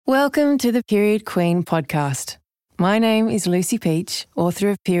Welcome to the Period Queen podcast. My name is Lucy Peach, author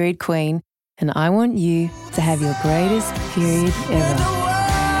of Period Queen, and I want you to have your greatest period ever.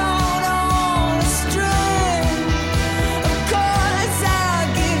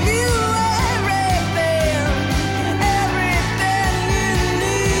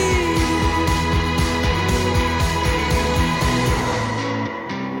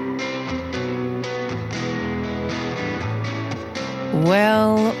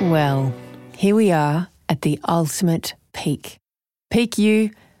 Well, here we are at the ultimate peak. Peak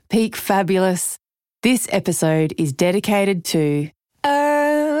you, peak fabulous. This episode is dedicated to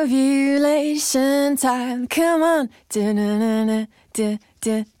ovulation time. Come on.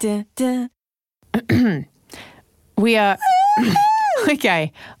 We are...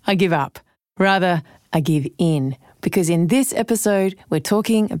 Okay, I give up. Rather, I give in. Because in this episode, we're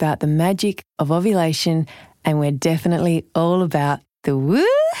talking about the magic of ovulation, and we're definitely all about the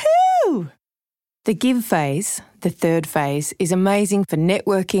woohoo! The give phase, the third phase, is amazing for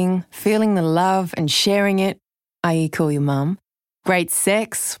networking, feeling the love and sharing it, i.e. call your mum. Great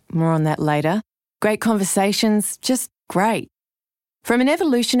sex, more on that later. Great conversations, just great. From an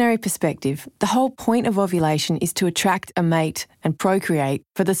evolutionary perspective, the whole point of ovulation is to attract a mate and procreate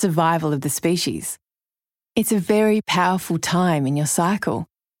for the survival of the species. It's a very powerful time in your cycle.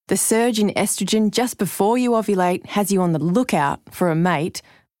 The surge in estrogen just before you ovulate has you on the lookout for a mate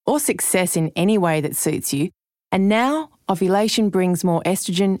or success in any way that suits you. And now ovulation brings more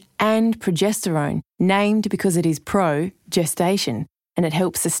estrogen and progesterone, named because it is pro-gestation and it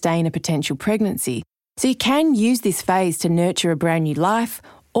helps sustain a potential pregnancy. So you can use this phase to nurture a brand new life,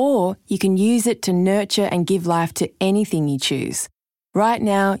 or you can use it to nurture and give life to anything you choose. Right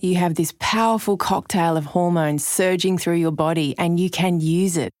now, you have this powerful cocktail of hormones surging through your body, and you can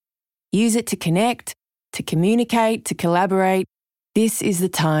use it. Use it to connect, to communicate, to collaborate. This is the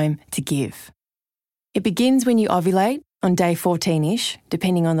time to give. It begins when you ovulate, on day 14-ish,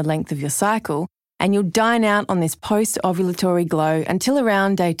 depending on the length of your cycle, and you'll dine out on this post-ovulatory glow until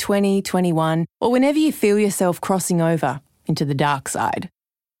around day 20, 21, or whenever you feel yourself crossing over into the dark side.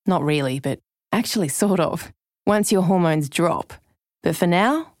 Not really, but actually sort of, once your hormones drop. But for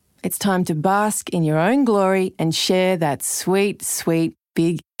now, it's time to bask in your own glory and share that sweet, sweet,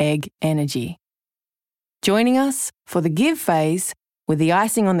 big egg energy. Joining us for the give phase, with the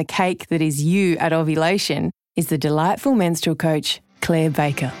icing on the cake that is you at ovulation, is the delightful menstrual coach, Claire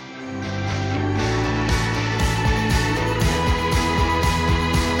Baker.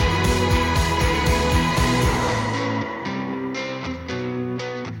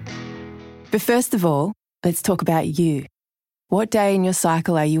 But first of all, let's talk about you. What day in your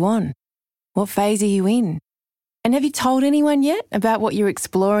cycle are you on? What phase are you in? And have you told anyone yet about what you're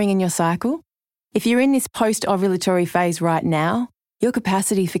exploring in your cycle? If you're in this post-ovulatory phase right now, your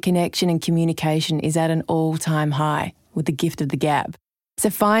capacity for connection and communication is at an all-time high with the gift of the gab. So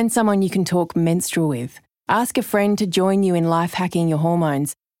find someone you can talk menstrual with. Ask a friend to join you in life hacking your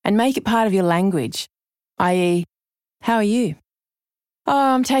hormones and make it part of your language, i.e., how are you?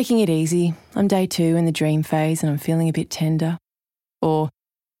 Oh, I'm taking it easy. I'm day 2 in the dream phase and I'm feeling a bit tender. Or,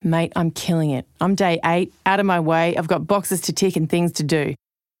 mate, I'm killing it. I'm day 8, out of my way, I've got boxes to tick and things to do.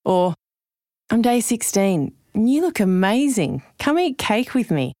 Or, I'm day 16, and you look amazing. Come eat cake with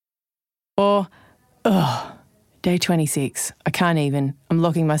me. Or, day 26, I can't even. I'm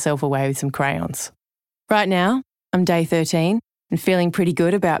locking myself away with some crayons. Right now, I'm day 13 and feeling pretty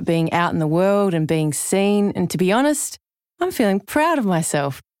good about being out in the world and being seen, and to be honest, I'm feeling proud of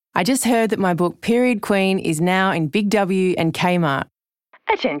myself. I just heard that my book Period Queen is now in Big W and Kmart.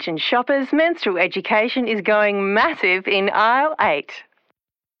 Attention shoppers, menstrual education is going massive in aisle 8.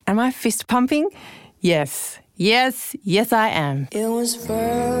 Am I fist pumping? Yes, I am. It was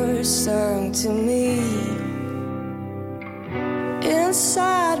first sung to me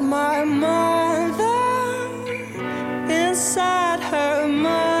inside my mother, inside her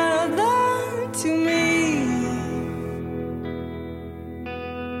mother to me.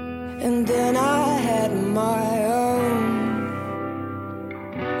 And then I had my own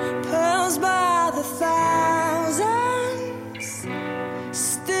pearls by the thousands,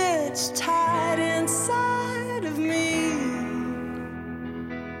 stitched tight inside of me.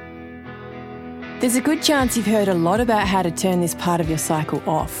 There's a good chance you've heard a lot about how to turn this part of your cycle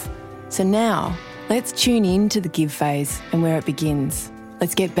off. So now, let's tune in to the give phase and where it begins.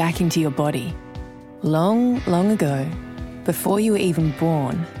 Let's get back into your body. Long, long ago, before you were even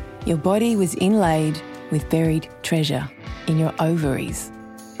born, your body was inlaid with buried treasure in your ovaries.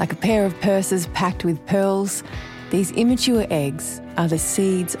 Like a pair of purses packed with pearls, these immature eggs are the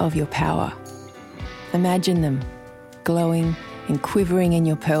seeds of your power. Imagine them glowing and quivering in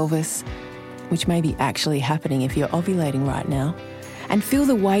your pelvis, which may be actually happening if you're ovulating right now, and feel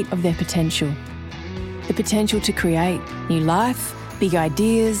the weight of their potential. The potential to create new life, big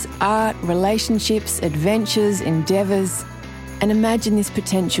ideas, art, relationships, adventures, endeavours. And imagine this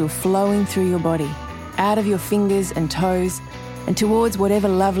potential flowing through your body, out of your fingers and toes, and towards whatever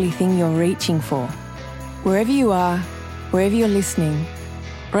lovely thing you're reaching for. Wherever you are, wherever you're listening,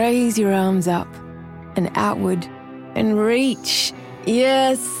 raise your arms up and outward and reach.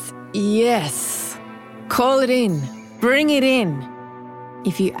 Yes, yes. Call it in. Bring it in.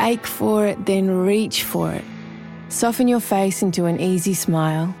 If you ache for it, then reach for it. Soften your face into an easy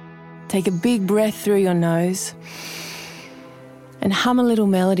smile. Take a big breath through your nose and hum a little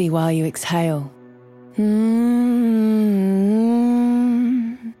melody while you exhale.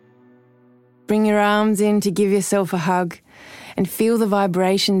 Bring your arms in to give yourself a hug and feel the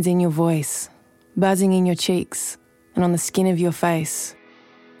vibrations in your voice, buzzing in your cheeks and on the skin of your face.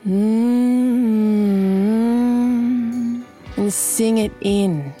 And sing it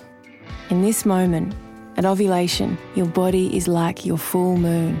in. In this moment, at ovulation, your body is like your full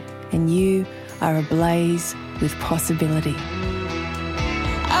moon and you are ablaze with possibility.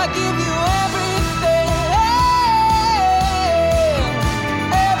 I give you everything,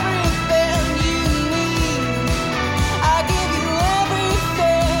 everything you need. I give you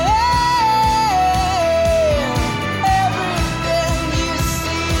everything, everything you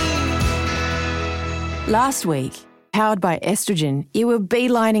see. Last week, powered by estrogen, you were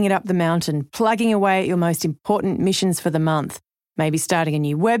beelining it up the mountain, plugging away at your most important missions for the month. Maybe starting a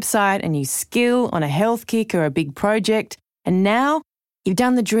new website, a new skill, on a health kick or a big project. And now, you've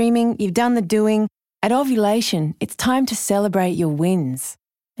done the dreaming, you've done the doing. At ovulation, it's time to celebrate your wins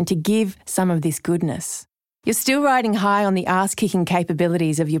and to give some of this goodness. You're still riding high on the ass-kicking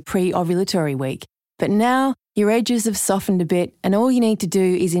capabilities of your pre-ovulatory week, but now your edges have softened a bit and all you need to do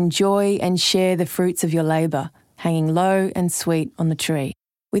is enjoy and share the fruits of your labour, hanging low and sweet on the tree.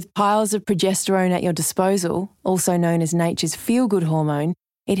 With piles of progesterone at your disposal, also known as nature's feel-good hormone,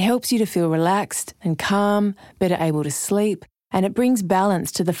 it helps you to feel relaxed and calm, better able to sleep, and it brings balance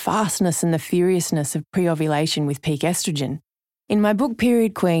to the fastness and the furiousness of pre-ovulation with peak estrogen. In my book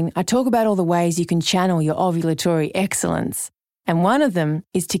Period Queen, I talk about all the ways you can channel your ovulatory excellence, and one of them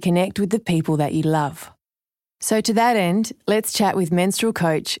is to connect with the people that you love. So to that end, let's chat with menstrual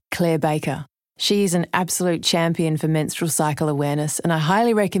coach Claire Baker. She is an absolute champion for menstrual cycle awareness, and I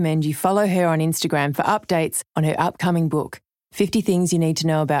highly recommend you follow her on Instagram for updates on her upcoming book, 50 Things You Need to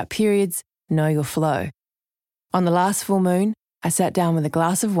Know About Periods, Know Your Flow. On the last full moon, I sat down with a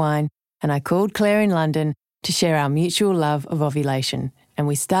glass of wine and I called Claire in London to share our mutual love of ovulation, and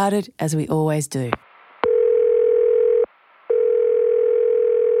we started as we always do.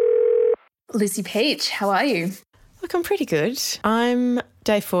 Lucy Peach, how are you? Look, I'm pretty good. I'm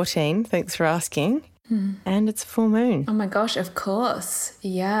day 14, thanks for asking, and it's a full moon. Oh my gosh, of course.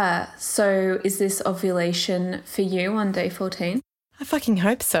 Yeah. So is this ovulation for you on day 14? I fucking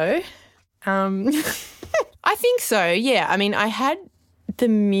hope so. I think so, yeah. I mean, I had the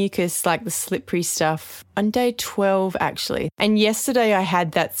mucus, like the slippery stuff, on day 12 actually. And yesterday I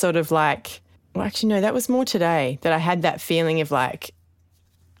had that sort of like, well, actually no, that was more today, that I had that feeling of like,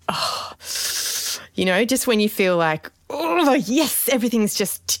 oh, you know, just when you feel like, oh, yes, everything's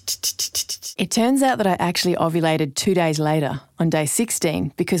just... It turns out that I actually ovulated 2 days later on day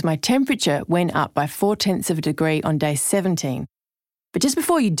 16 because my temperature went up by 0.4 of a degree on day 17. But just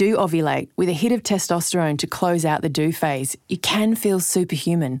before you do ovulate, with a hit of testosterone to close out the do phase, you can feel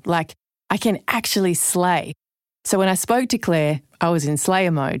superhuman, like I can actually slay. So when I spoke to Claire, I was in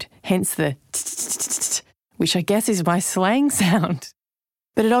slayer mode, hence the which I guess is my slaying sound.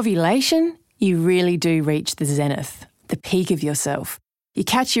 But at ovulation, you really do reach the zenith, the peak of yourself. You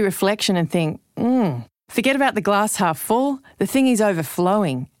catch your reflection and think, forget about the glass half full, the thing is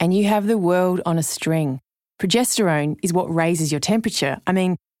overflowing, and you have the world on a string. Progesterone is what raises your temperature. I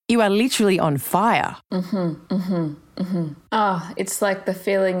mean, you are literally on fire. Oh, it's like the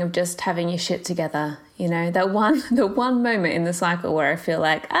feeling of just having your shit together, you know, the one moment in the cycle where I feel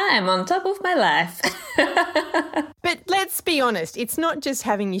like I'm on top of my life. But let's be honest, it's not just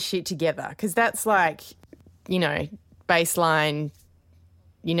having your shit together, because that's like, you know, baseline,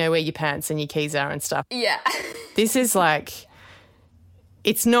 you know where your pants and your keys are and stuff. Yeah. This is like,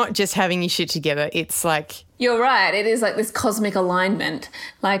 it's not just having your shit together, it's like... You're right, it is like this cosmic alignment.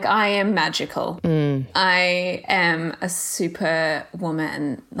 Like, I am magical. I am a super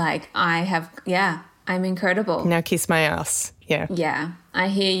woman. Like, I'm incredible. Now kiss my ass. Yeah. Yeah, I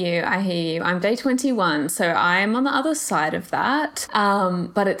hear you. I hear you. I'm day 21, so I'm on the other side of that.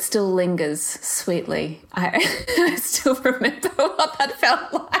 But it still lingers sweetly. I still remember what that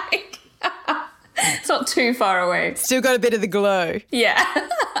felt like. It's not too far away. Still got a bit of the glow. Yeah.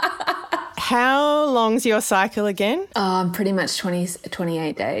 How long's your cycle again? Pretty much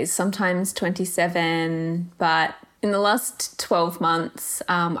 28 days, sometimes 27, but in the last 12 months,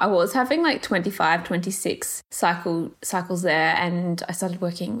 I was having like 25, 26 cycles there, and I started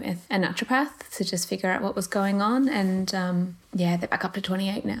working with a naturopath to just figure out what was going on, and they're back up to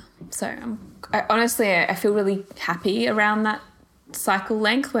 28 now. So I feel really happy around that cycle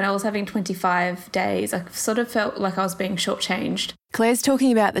length. When I was having 25 days, I sort of felt like I was being shortchanged. Claire's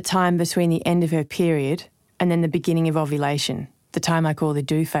talking about the time between the end of her period and then the beginning of ovulation, the time I call the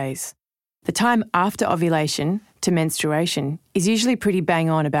do phase. The time after ovulation to menstruation is usually pretty bang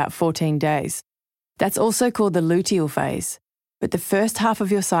on about 14 days. That's also called the luteal phase. But the first half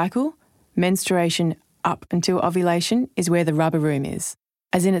of your cycle, menstruation up until ovulation, is where the rubber room is,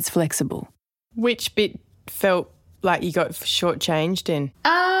 as in it's flexible. Which bit felt like you got shortchanged in?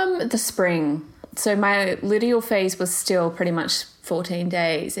 The spring. So my luteal phase was still pretty much 14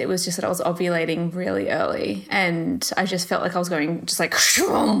 days. It was just that I was ovulating really early, and I just felt like I was going just like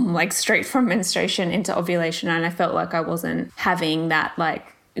straight from menstruation into ovulation, and I felt like I wasn't having that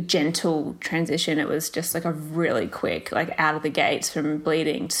like gentle transition. It was just like a really quick, like out of the gates from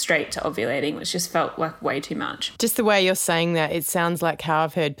bleeding straight to ovulating, which just felt like way too much. Just the way you're saying that, it sounds like how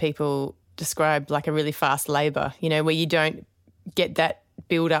I've heard people describe like a really fast labour, where you don't get that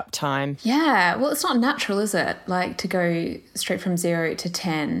build-up time. Yeah, well, it's not natural, is it? Like to go straight from 0 to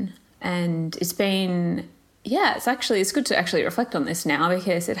 10. And it's been, it's good to actually reflect on this now,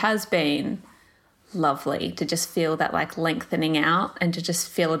 because it has been lovely to just feel that like lengthening out and to just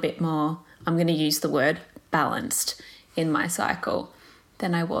feel a bit more, I'm going to use the word balanced in my cycle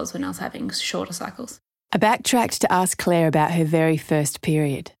than I was when I was having shorter cycles. I backtracked to ask Claire about her very first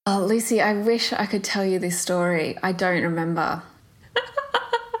period. Oh, Lucy, I wish I could tell you this story. I don't remember.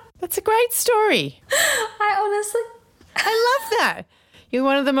 That's a great story. I love that. You're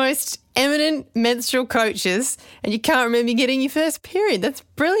one of the most eminent menstrual coaches and you can't remember getting your first period. That's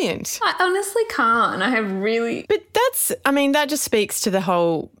brilliant. I honestly can't. I have really... But that just speaks to the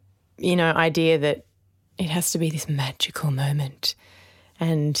whole, idea that it has to be this magical moment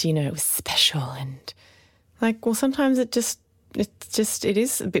and, it was special and sometimes it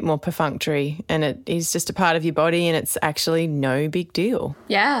is a bit more perfunctory and it is just a part of your body and it's actually no big deal.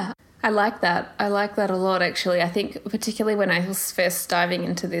 Yeah, I like that. I like that a lot, actually. I think particularly when I was first diving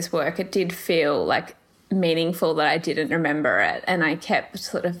into this work, it did feel like meaningful that I didn't remember it. And I kept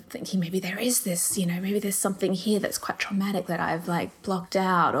sort of thinking maybe there is this, maybe there's something here that's quite traumatic that I've blocked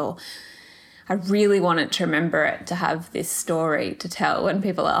out, or I really wanted to remember it to have this story to tell when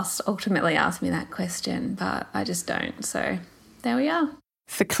people ultimately ask me that question, but I just don't. So there we are.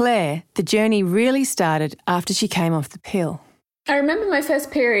 For Claire, the journey really started after she came off the pill. I remember my first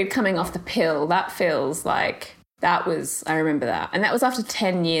period coming off the pill. That feels like I remember that. And that was after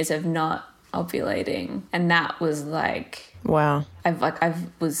 10 years of not ovulating. And that was like... Wow. I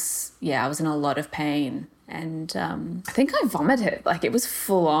was in a lot of pain. And I think I vomited. It was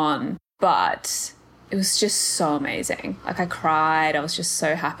full on. But it was just so amazing. I cried. I was just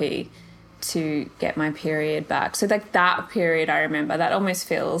so happy to get my period back. So that period I remember, that almost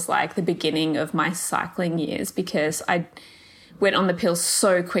feels like the beginning of my cycling years, because I went on the pill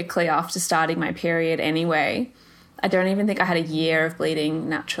so quickly after starting my period anyway. I don't even think I had a year of bleeding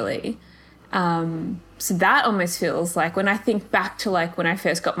naturally. So that almost feels like, when I think back to when I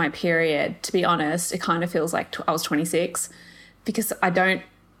first got my period, to be honest, it kind of feels like I was 26, because I don't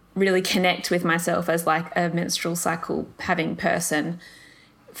really connect with myself as a menstrual cycle having person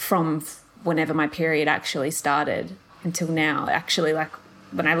from whenever my period actually started until now. Actually,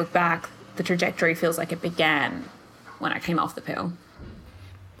 when I look back, the trajectory feels like it began when I came off the pill.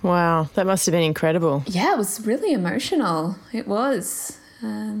 Wow, that must have been incredible. Yeah, it was really emotional. It was.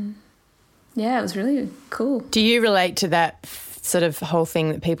 It was really cool. Do you relate to that sort of whole thing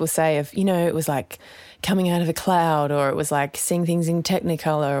that people say of, it was like coming out of a cloud, or it was like seeing things in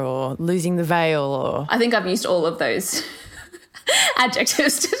Technicolor, or losing the veil, or... I think I've used all of those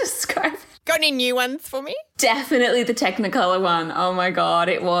adjectives to describe it. Got any new ones for me? Definitely the Technicolor one. Oh my God,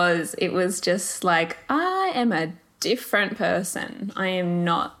 it was just I am a different person.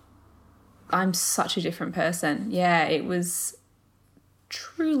 I'm such a different person. Yeah, it was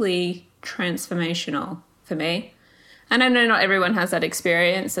truly transformational for me. And I know not everyone has that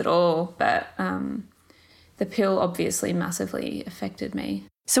experience at all, but the pill obviously massively affected me.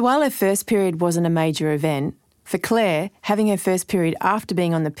 So while her first period wasn't a major event, For Claire, having her first period after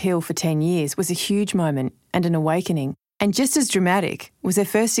being on the pill for 10 years was a huge moment and an awakening. And just as dramatic was her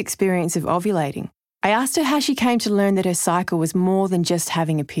first experience of ovulating. I asked her how she came to learn that her cycle was more than just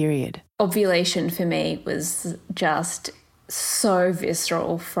having a period. Ovulation for me was just so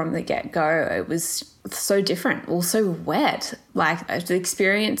visceral from the get-go. It was so different, also wet. Like the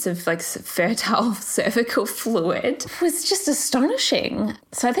experience of like fertile cervical fluid was just astonishing.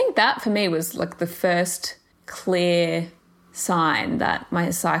 So I think that for me was like the first clear sign that my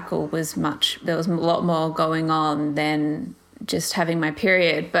cycle was there was a lot more going on than just having my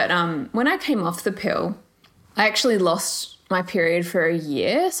period. But when I came off the pill, I actually lost my period for a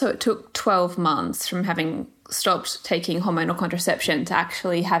year. So it took 12 months from having stopped taking hormonal contraception to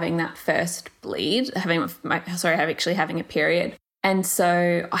actually having that first bleed, having a period. And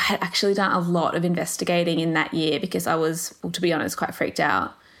so I had actually done a lot of investigating in that year because I was, well, to be honest, quite freaked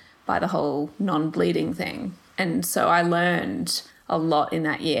out by the whole non-bleeding thing. And so I learned a lot in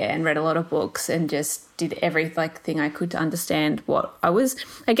that year and read a lot of books and just did every thing I could to understand what I was,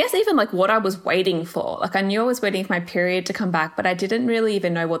 I guess even like what I was waiting for. Like I knew I was waiting for my period to come back, but I didn't really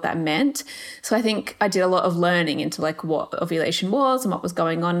even know what that meant. So I think I did a lot of learning into like what ovulation was and what was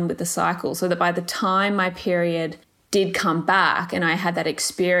going on with the cycle, so that by the time my period did come back and I had that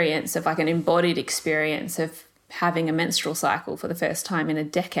experience of like an embodied experience of having a menstrual cycle for the first time in a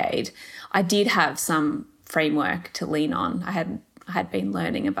decade, I did have some framework to lean on. I had been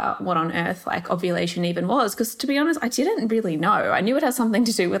learning about what on earth like ovulation even was, because to be honest, I didn't really know. I knew it has something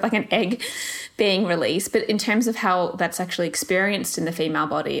to do with like an egg being released, but in terms of how that's actually experienced in the female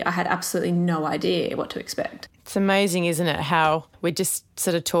body, I had absolutely no idea what to expect. It's amazing, isn't it, how we're just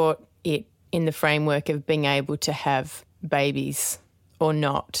sort of taught it in the framework of being able to have babies or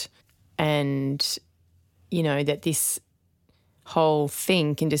not, and, you know, that this whole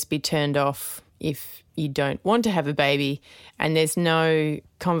thing can just be turned off if you don't want to have a baby, and there's no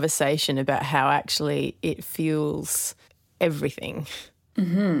conversation about how actually it fuels everything.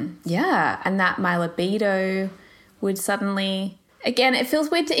 Mm-hmm. Yeah, and that my libido would suddenly, again, it feels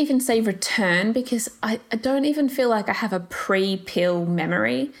weird to even say return, because I don't even feel like I have a pre-pill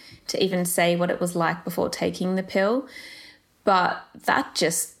memory to even say what it was like before taking the pill, but that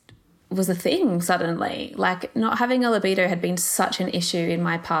just was a thing suddenly. Like not having a libido had been such an issue in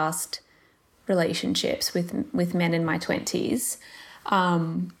my past relationships with men in my 20s.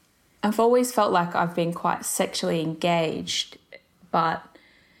 I've always felt like I've been quite sexually engaged, but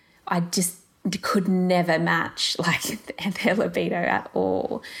I just could never match like their libido at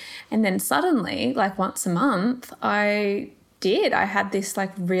all. And then suddenly, like once a month, I had this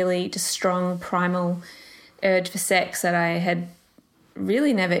like really just strong primal urge for sex that I had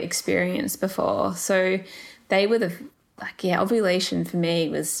really never experienced before. So they were ovulation for me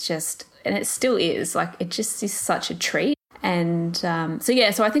was just, and it still is, like it just is such a treat. And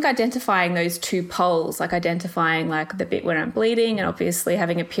so I think identifying those two poles, like identifying like the bit when I'm bleeding and obviously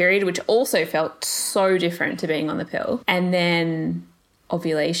having a period, which also felt so different to being on the pill, and then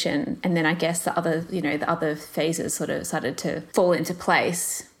ovulation, and then I guess the other phases sort of started to fall into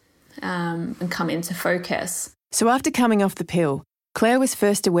place and come into focus. So after coming off the pill, Claire was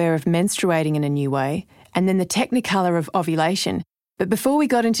first aware of menstruating in a new way, and then the technicolor of ovulation. But before we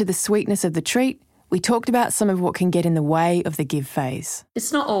got into the sweetness of the treat, we talked about some of what can get in the way of the give phase.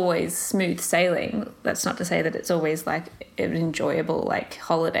 It's not always smooth sailing. That's not to say that it's always like an enjoyable like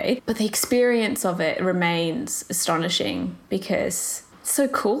holiday, but the experience of it remains astonishing because it's so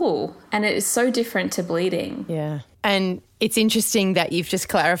cool and it is so different to bleeding. Yeah. And it's interesting that you've just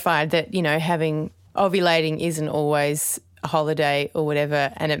clarified that, you know, ovulating isn't always a holiday or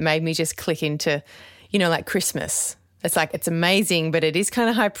whatever, and it made me just click into, you know, like Christmas. It's like it's amazing, but it is kind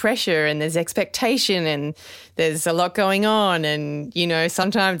of high pressure and there's expectation and there's a lot going on, and, you know,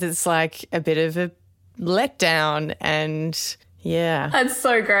 sometimes it's like a bit of a letdown, and yeah. That's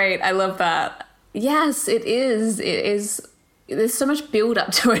so great. I love that. Yes, it is. It is. There's so much build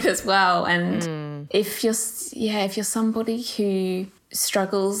up to it as well. And if you're somebody who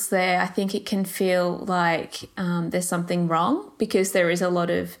struggles there, I think it can feel like there's something wrong, because there is a lot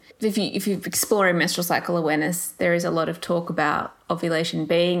of, if you explore menstrual cycle awareness, there is a lot of talk about ovulation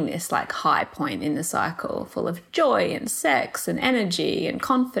being this like high point in the cycle, full of joy and sex and energy and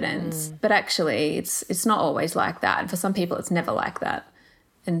confidence. But actually it's not always like that. And for some people it's never like that.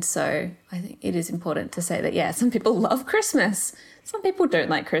 And so I think it is important to say that, yeah, some people love Christmas. Some people don't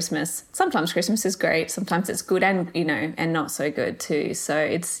like Christmas. Sometimes Christmas is great. Sometimes it's good and, you know, and not so good too. So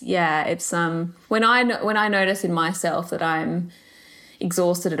it's when I notice in myself that I'm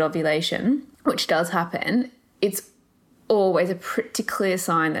exhausted at ovulation, which does happen, it's always a pretty clear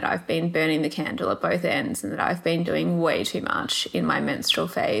sign that I've been burning the candle at both ends and that I've been doing way too much in my menstrual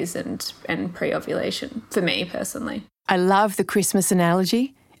phase and pre-ovulation, for me personally. I love the Christmas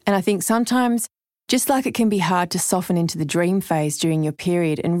analogy, and I think sometimes, just like it can be hard to soften into the dream phase during your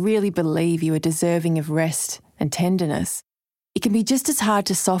period and really believe you are deserving of rest and tenderness, it can be just as hard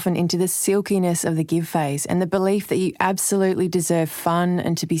to soften into the silkiness of the give phase and the belief that you absolutely deserve fun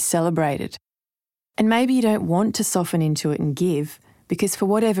and to be celebrated. And maybe you don't want to soften into it and give because for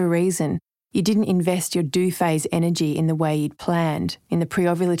whatever reason, you didn't invest your do phase energy in the way you'd planned in the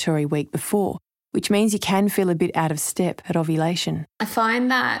pre-ovulatory week before, which means you can feel a bit out of step at ovulation. I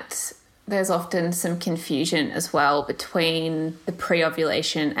find that there's often some confusion as well between the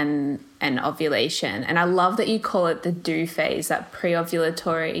pre-ovulation and ovulation. And I love that you call it the do phase, that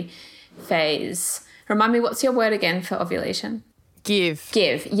pre-ovulatory phase. Remind me, what's your word again for ovulation? Give.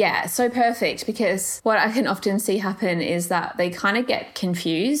 Yeah, so perfect, because what I can often see happen is that they kind of get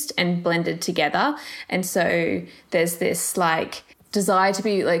confused and blended together. And so there's this like desire to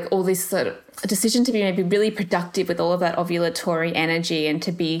be like all this sort of a decision to be maybe really productive with all of that ovulatory energy and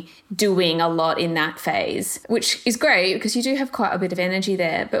to be doing a lot in that phase, which is great because you do have quite a bit of energy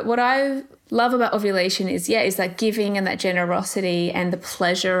there. But what I love about ovulation is that giving and that generosity and the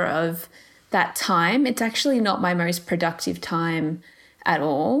pleasure of that time. It's actually not my most productive time at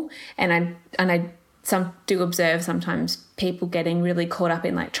all. And I do observe sometimes people getting really caught up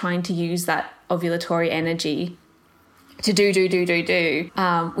in like trying to use that ovulatory energy to do,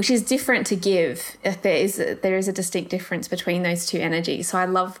 which is different to give. There is a distinct difference between those two energies. So I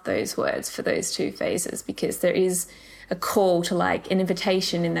love those words for those two phases because there is a call to like an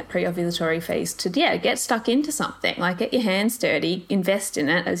invitation in that pre-ovulatory phase to, get stuck into something, like get your hands dirty, invest in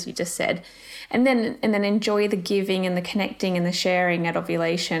it, as you just said, and then enjoy the giving and the connecting and the sharing at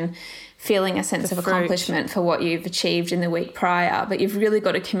ovulation, feeling a sense of accomplishment for what you've achieved in the week prior. But you've really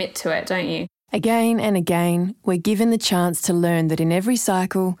got to commit to it, don't you? Again and again, we're given the chance to learn that in every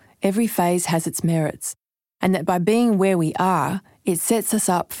cycle, every phase has its merits, and that by being where we are, it sets us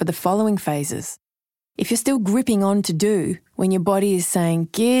up for the following phases. If you're still gripping on to do when your body is saying,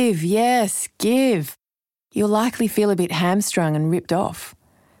 give, yes, give, you'll likely feel a bit hamstrung and ripped off.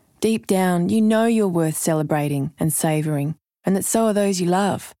 Deep down, you know you're worth celebrating and savouring, and that so are those you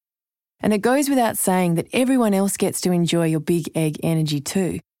love. And it goes without saying that everyone else gets to enjoy your big egg energy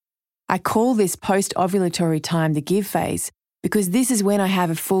too. I call this post-ovulatory time the give phase because this is when I have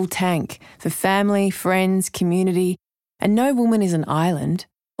a full tank for family, friends, community, and no woman is an island.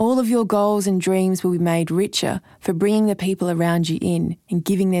 All of your goals and dreams will be made richer for bringing the people around you in and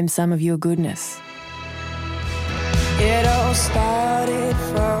giving them some of your goodness. It all started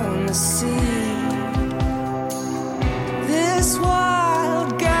from the sea. This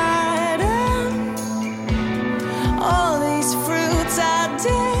wild garden, all these fruits I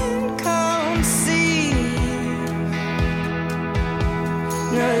didn't conceive.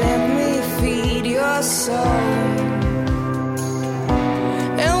 Now let me feed your soul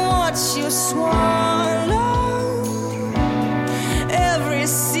and watch you swallow every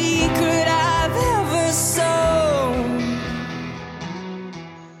secret I've ever sown.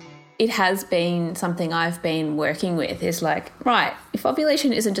 It has been something I've been working with is like, right, if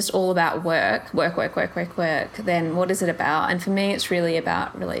ovulation isn't just all about work, then what is it about? And for me, it's really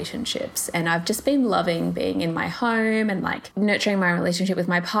about relationships. And I've just been loving being in my home and like nurturing my relationship with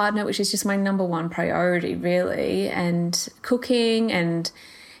my partner, which is just my number one priority, really, and cooking and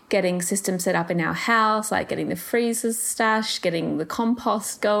getting systems set up in our house, like getting the freezers stashed, getting the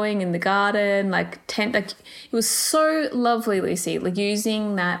compost going in the garden, it was so lovely, Lucy, like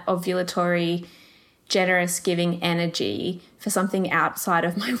using that ovulatory, generous giving energy for something outside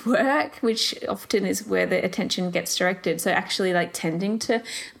of my work, which often is where the attention gets directed. So actually like tending to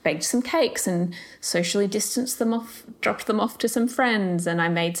bake some cakes and socially distance them off, dropped them off to some friends. And I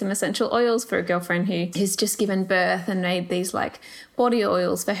made some essential oils for a girlfriend who's just given birth and made these like body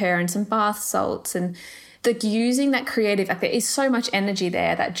oils for her and some bath salts. And like using that creative, like there is so much energy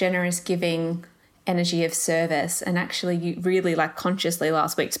there, that generous giving energy of service. And actually you really like consciously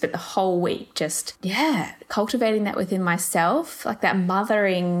last week spent the whole week just cultivating that within myself, like that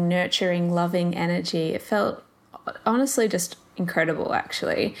mothering, nurturing, loving energy. It felt honestly just incredible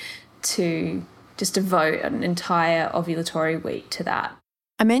actually to just devote an entire ovulatory week to that.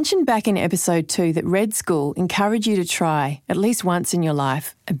 I mentioned back in episode 2 that Red School encouraged you to try, at least once in your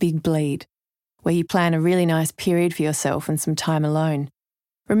life, a big bleed, where you plan a really nice period for yourself and some time alone.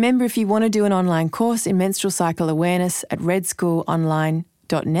 Remember, if you want to do an online course in menstrual cycle awareness at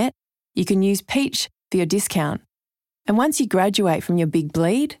redschoolonline.net, you can use Peach for your discount. And once you graduate from your big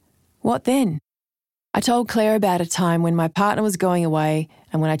bleed, what then? I told Claire about a time when my partner was going away,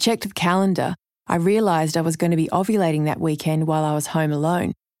 and when I checked the calendar, I realised I was going to be ovulating that weekend while I was home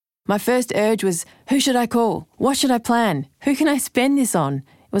alone. My first urge was, who should I call? What should I plan? Who can I spend this on?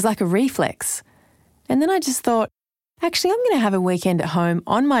 It was like a reflex. And then I just thought, actually, I'm going to have a weekend at home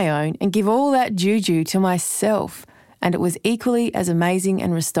on my own and give all that juju to myself. And it was equally as amazing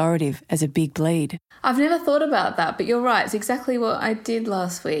and restorative as a big bleed. I've never thought about that, but you're right. It's exactly what I did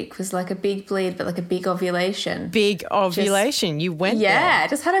last week. Was like a big bleed, but like a big ovulation. Big ovulation. You went there. Yeah, I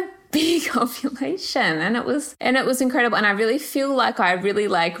just had a big ovulation, and it was incredible. And I really feel like I really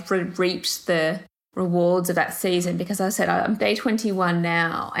reaped the rewards of that season, because I said I'm day 21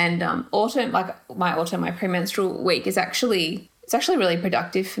 now, and my premenstrual week is actually really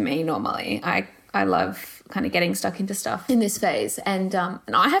productive for me. Normally, I love kind of getting stuck into stuff in this phase, and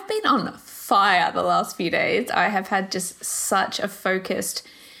I have been on fire the last few days. I have had just such a focused,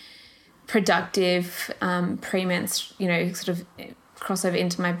 productive sort of crossover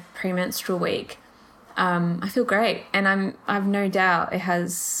into my premenstrual week. I feel great, and I've no doubt it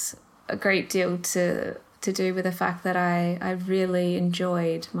has a great deal to do with the fact that I really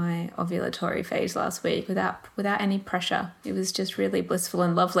enjoyed my ovulatory phase last week without any pressure. It was just really blissful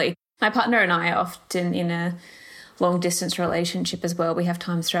and lovely. My partner and I are often in a long distance relationship as well. We have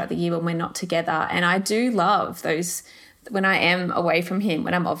times throughout the year when we're not together, and I do love those when I am away from him,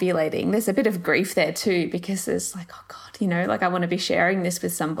 when I'm ovulating. There's a bit of grief there too, because there's like, oh God, like I want to be sharing this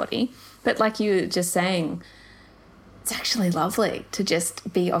with somebody. But like you were just saying, it's actually lovely to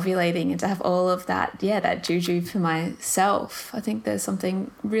just be ovulating and to have all of that, that juju for myself. I think there's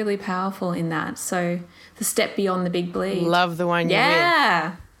something really powerful in that. So the step beyond the big bleed. Love the one you're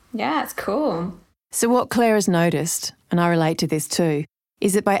with. Yeah, it's cool. So what Claire has noticed, and I relate to this too,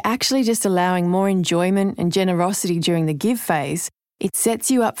 is that by actually just allowing more enjoyment and generosity during the give phase, it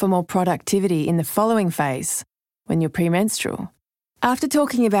sets you up for more productivity in the following phase, when you're premenstrual. After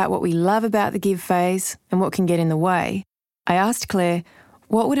talking about what we love about the give phase and what can get in the way, I asked Claire,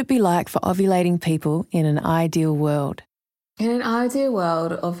 what would it be like for ovulating people in an ideal world? In an ideal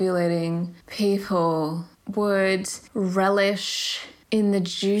world, ovulating people would relish in the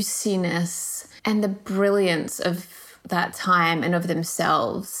juiciness and the brilliance of that time and of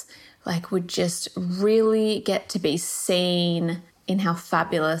themselves, would just really get to be seen in how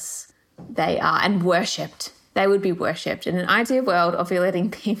fabulous they are and worshipped. They would be worshipped. In an ideal world, ovulating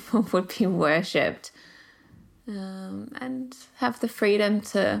people would be worshipped, and have the freedom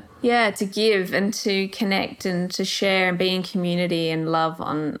to give and to connect and to share and be in community and love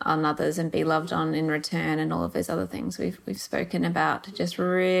on others and be loved on in return, and all of those other things we've spoken about, to just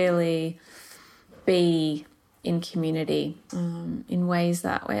really be in community in ways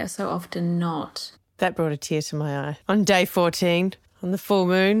that we are so often not. That brought a tear to my eye. On day 14, on the full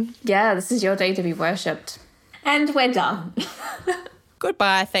moon. Yeah, this is your day to be worshipped. And we're done.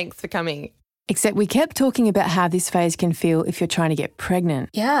 Goodbye, thanks for coming. Except we kept talking about how this phase can feel if you're trying to get pregnant.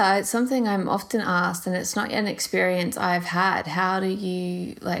 Yeah, it's something I'm often asked, and it's not an experience I've had. How do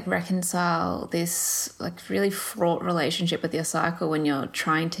you reconcile this really fraught relationship with your cycle when you're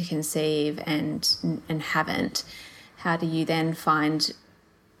trying to conceive and haven't? How do you then find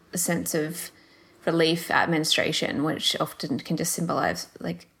a sense of relief at menstruation, which often can just symbolize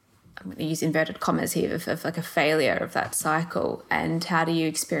I'm going to use inverted commas here, of a failure of that cycle? And how do you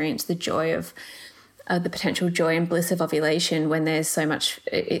experience the joy of the potential joy and bliss of ovulation when there's so much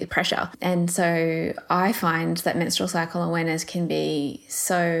pressure? And so I find that menstrual cycle awareness can be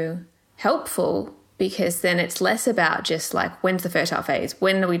so helpful, because then it's less about just when's the fertile phase?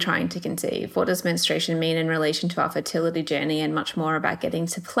 When are we trying to conceive? What does menstruation mean in relation to our fertility journey? And much more about getting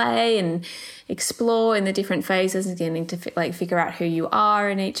to play and explore in the different phases and getting to figure out who you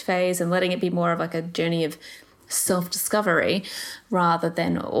are in each phase, and letting it be more of a journey of self-discovery rather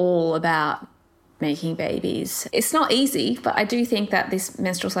than all about making babies. It's not easy, but I do think that this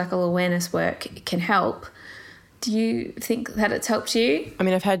menstrual cycle awareness work can help. Do you think that it's helped you? I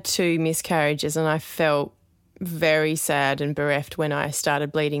mean, I've had 2 miscarriages and I felt very sad and bereft when I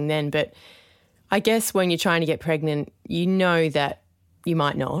started bleeding then. But I guess when you're trying to get pregnant, you know that you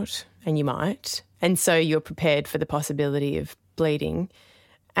might not and you might. And so you're prepared for the possibility of bleeding.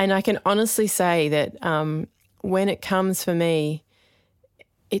 And I can honestly say that when it comes for me,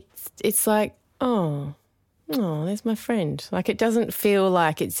 it's like, oh, there's my friend. It doesn't feel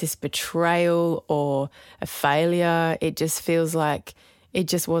like it's this betrayal or a failure. It just feels like it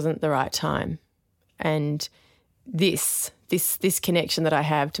just wasn't the right time. And this connection that I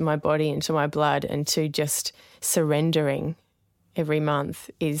have to my body and to my blood and to just surrendering every month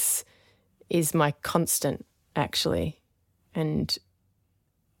is my constant, actually. And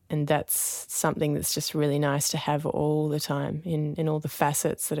And that's something that's just really nice to have all the time in all the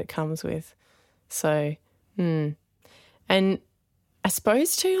facets that it comes with. So, and I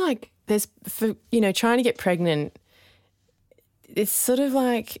suppose too, like there's, for, trying to get pregnant, it's sort of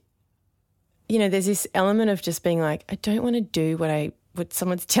like, there's this element of just being like, I don't want to do what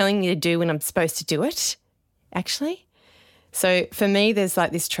someone's telling me to do when I'm supposed to do it, actually. So for me, there's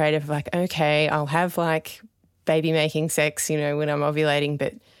like this trade of like, okay, I'll have like baby making sex, when I'm ovulating,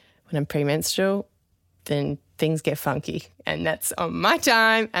 but when I'm premenstrual, then things get funky and that's on my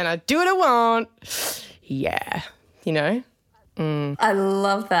time and I do what I want. Yeah, I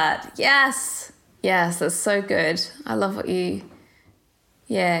love that. Yes. Yes, that's so good. I love what you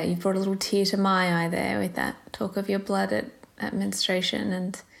brought a little tear to my eye there with that talk of your blood at menstruation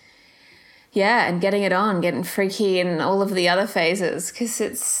and getting it on, getting freaky and all of the other phases because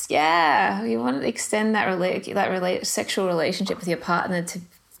it's, you want to extend that sexual relationship with your partner to,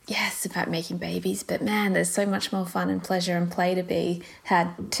 yes, about making babies, but man, there's so much more fun and pleasure and play to be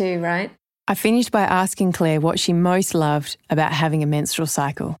had too, right? I finished by asking Claire what she most loved about having a menstrual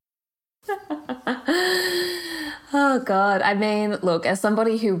cycle. Oh, God. I mean, look, as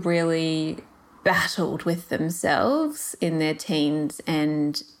somebody who really battled with themselves in their teens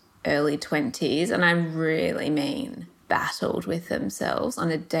and early 20s, and I really mean battled with themselves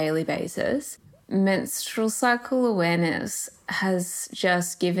on a daily basis, menstrual cycle awareness has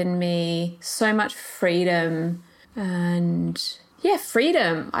just given me so much freedom and...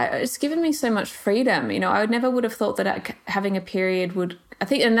 freedom. It's given me so much freedom. I would have thought that having a period would, I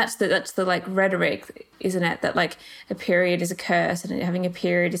think, and that's the like rhetoric, isn't it? That like a period is a curse and having a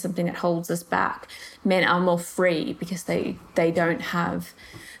period is something that holds us back. Men are more free because they don't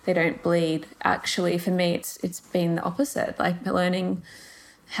bleed. Actually, for me, it's been the opposite. Like learning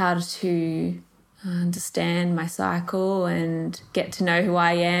how to understand my cycle and get to know who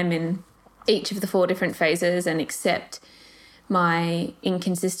I am in each of the 4 different phases and accept my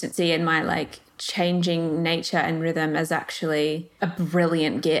inconsistency and my like changing nature and rhythm as actually a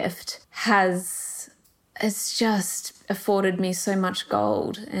brilliant gift it's just afforded me so much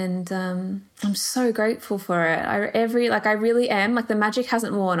gold and I'm so grateful for it. I really am. Like the magic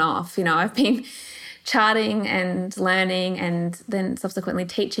hasn't worn off. I've been charting and learning and then subsequently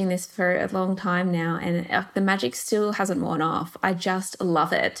teaching this for a long time now and the magic still hasn't worn off. I just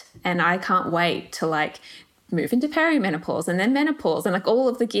love it and I can't wait to like move into perimenopause and then menopause and like all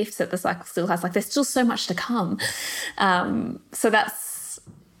of the gifts that the cycle still has. Like there's still so much to come. So that's,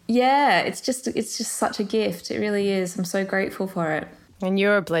 it's just such a gift. It really is. I'm so grateful for it. And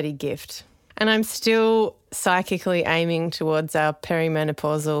you're a bloody gift. And I'm still psychically aiming towards our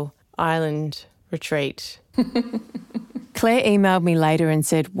perimenopausal island retreat. Claire emailed me later and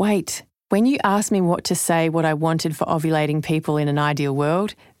said, wait, when you asked me what to say, what I wanted for ovulating people in an ideal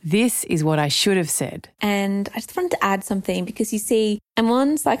world, this is what I should have said. And I just wanted to add something because you see, I'm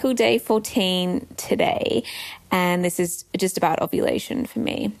on cycle day 14 today, and this is just about ovulation for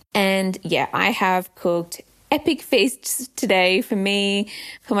me. And I have cooked epic feasts today for me,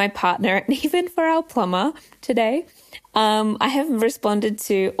 for my partner, and even for our plumber today. I have responded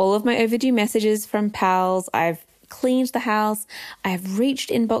to all of my overdue messages from pals. I've cleaned the house. I have reached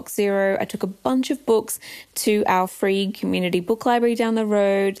inbox 0. I took a bunch of books to our free community book library down the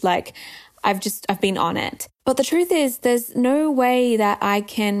road. Like I've been on it. But the truth is there's no way that I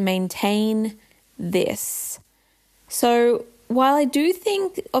can maintain this. So while I do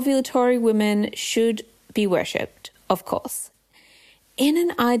think ovulatory women should be worshipped, of course, in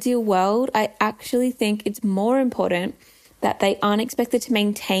an ideal world, I actually think it's more important that they aren't expected to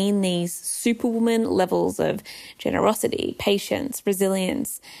maintain these superwoman levels of generosity, patience,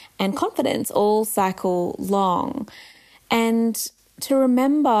 resilience, and confidence all cycle long. And to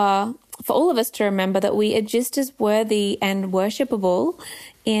remember, for all of us to remember that we are just as worthy and worshipable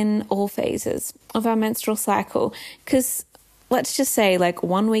in all phases of our menstrual cycle. Because let's just say like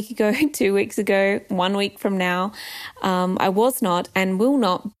 1 week ago, 2 weeks ago, 1 week from now, I was not and will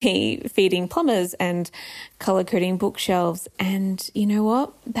not be feeding plumbers and color coding bookshelves. And you know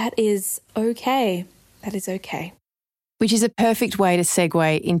what? That is okay. That is okay. Which is a perfect way to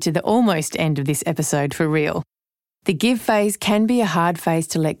segue into the almost end of this episode for real. The give phase can be a hard phase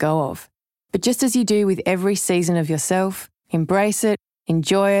to let go of. But just as you do with every season of yourself, embrace it,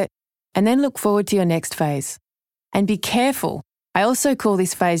 enjoy it, and then look forward to your next phase. And be careful. I also call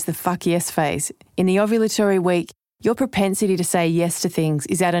this phase the fuck yes phase. In the ovulatory week, your propensity to say yes to things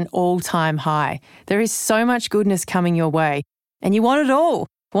is at an all-time high. There is so much goodness coming your way, and you want it all.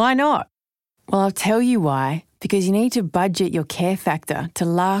 Why not? Well, I'll tell you why. Because you need to budget your care factor to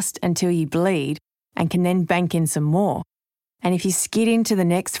last until you bleed and can then bank in some more. And if you skid into the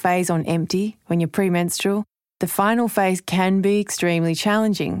next phase on empty when you're premenstrual, the final phase can be extremely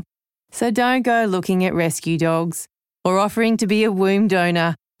challenging. So don't go looking at rescue dogs or offering to be a womb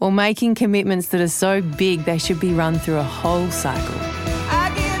donor or making commitments that are so big they should be run through a whole cycle. I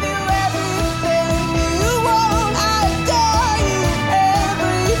give you everything you want. I adore you,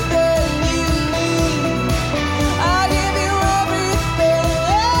 everything you need. I give you everything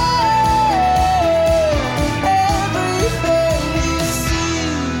you see.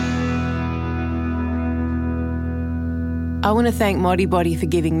 I want to thank Modibody for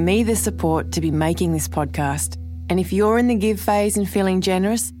giving me the support to be making this podcast. And if you're in the give phase and feeling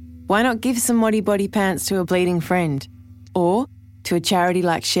generous, why not give some Modibody pants to a bleeding friend? Or to a charity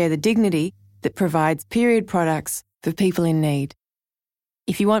like Share the Dignity that provides period products for people in need.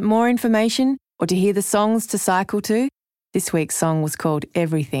 If you want more information or to hear the songs to cycle to, this week's song was called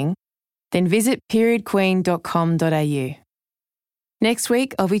Everything, then visit periodqueen.com.au. Next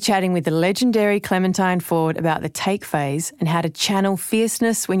week, I'll be chatting with the legendary Clementine Ford about the take phase and how to channel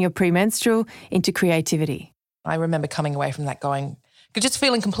fierceness when you're premenstrual into creativity. I remember coming away from that going, just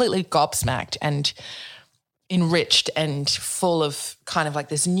feeling completely gobsmacked and enriched and full of kind of like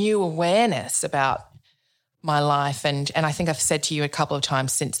this new awareness about my life. And I think I've said to you a couple of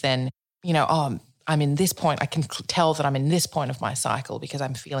times since then, I'm in this point, I can tell that I'm in this point of my cycle because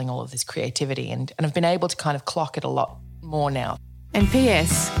I'm feeling all of this creativity and I've been able to kind of clock it a lot more now. And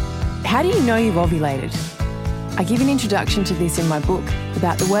P.S., how do you know you've ovulated? I give an introduction to this in my book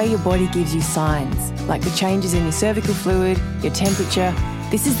about the way your body gives you signs, like the changes in your cervical fluid, your temperature.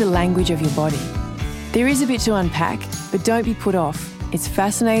 This is the language of your body. There is a bit to unpack, but don't be put off. It's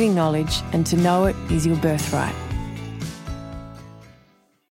fascinating knowledge, and to know it is your birthright.